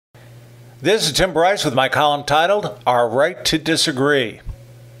This is Tim Bryce with my column titled, Our Right to Disagree.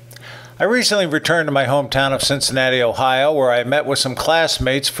 I recently returned to my hometown of Cincinnati, Ohio, where I met with some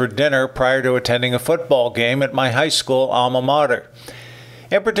classmates for dinner prior to attending a football game at my high school alma mater.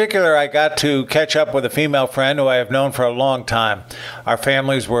 In particular, I got to catch up with a female friend who I have known for a long time. Our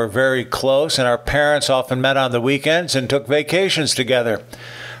families were very close, and our parents often met on the weekends and took vacations together.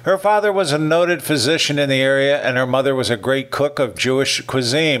 Her father was a noted physician in the area, and her mother was a great cook of Jewish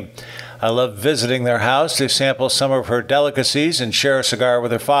cuisine. I loved visiting their house to sample some of her delicacies and share a cigar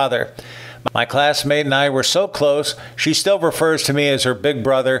with her father. My classmate and I were so close, she still refers to me as her big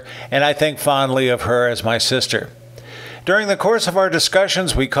brother, and I think fondly of her as my sister. During the course of our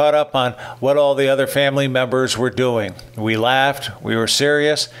discussions, we caught up on what all the other family members were doing. We laughed, we were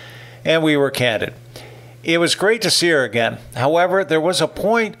serious, and we were candid. It was great to see her again. However, there was a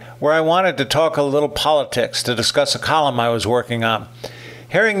point where I wanted to talk a little politics to discuss a column I was working on.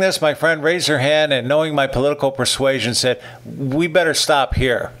 Hearing this, my friend raised her hand and, knowing my political persuasion, said, "We better stop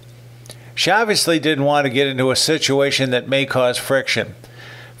here." She obviously didn't want to get into a situation that may cause friction.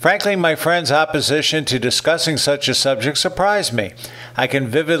 Frankly, my friend's opposition to discussing such a subject surprised me. I can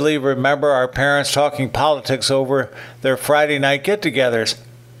vividly remember our parents talking politics over their Friday night get-togethers.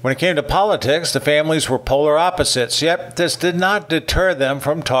 When it came to politics, the families were polar opposites, yet this did not deter them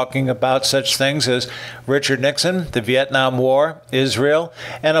from talking about such things as Richard Nixon, the Vietnam War, Israel,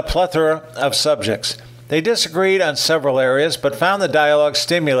 and a plethora of subjects. They disagreed on several areas, but found the dialogue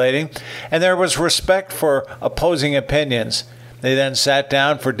stimulating, and there was respect for opposing opinions. They then sat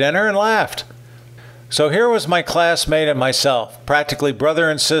down for dinner and laughed. So here was my classmate and myself, practically brother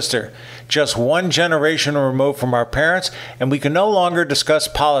and sister, just one generation removed from our parents, and we can no longer discuss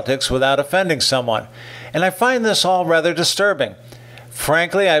politics without offending someone. And I find this all rather disturbing.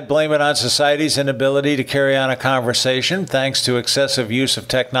 Frankly, I blame it on society's inability to carry on a conversation thanks to excessive use of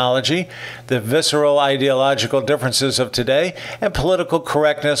technology, the visceral ideological differences of today, and political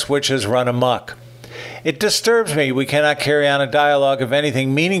correctness which has run amok. It disturbs me we cannot carry on a dialogue of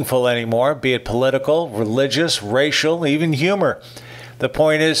anything meaningful anymore, be it political, religious, racial, even humor. The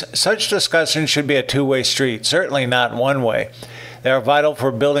point is, such discussions should be a two-way street, certainly not one-way. They are vital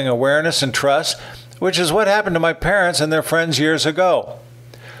for building awareness and trust, which is what happened to my parents and their friends years ago.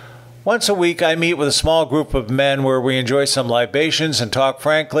 Once a week, I meet with a small group of men where we enjoy some libations and talk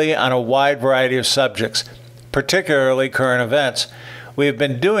frankly on a wide variety of subjects, particularly current events. We have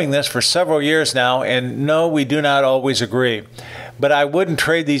been doing this for several years now, and no, we do not always agree. But I wouldn't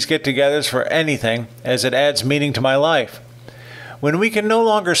trade these get-togethers for anything, as it adds meaning to my life. When we can no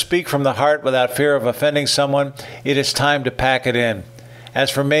longer speak from the heart without fear of offending someone, it is time to pack it in. As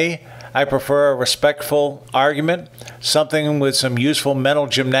for me, I prefer a respectful argument, something with some useful mental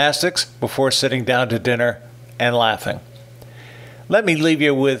gymnastics before sitting down to dinner and laughing. Let me leave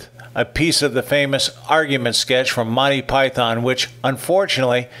you with a piece of the famous argument sketch from Monty Python, which,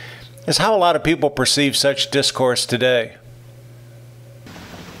 unfortunately, is how a lot of people perceive such discourse today.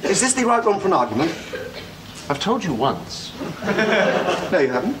 Is this the right one for an argument? I've told you once. No, you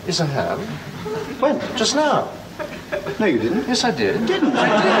haven't. Yes, I have. When? Just now. No, you didn't. Yes, I did. Didn't.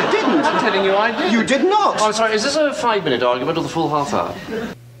 I did. Didn't. I'm telling you I did. You did not. Oh, I'm sorry, is this a 5-minute argument or the full half hour?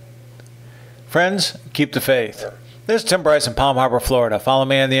 Friends, keep the faith. This is Tim Bryce in Palm Harbor, Florida. Follow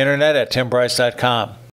me on the internet at timbryce.com.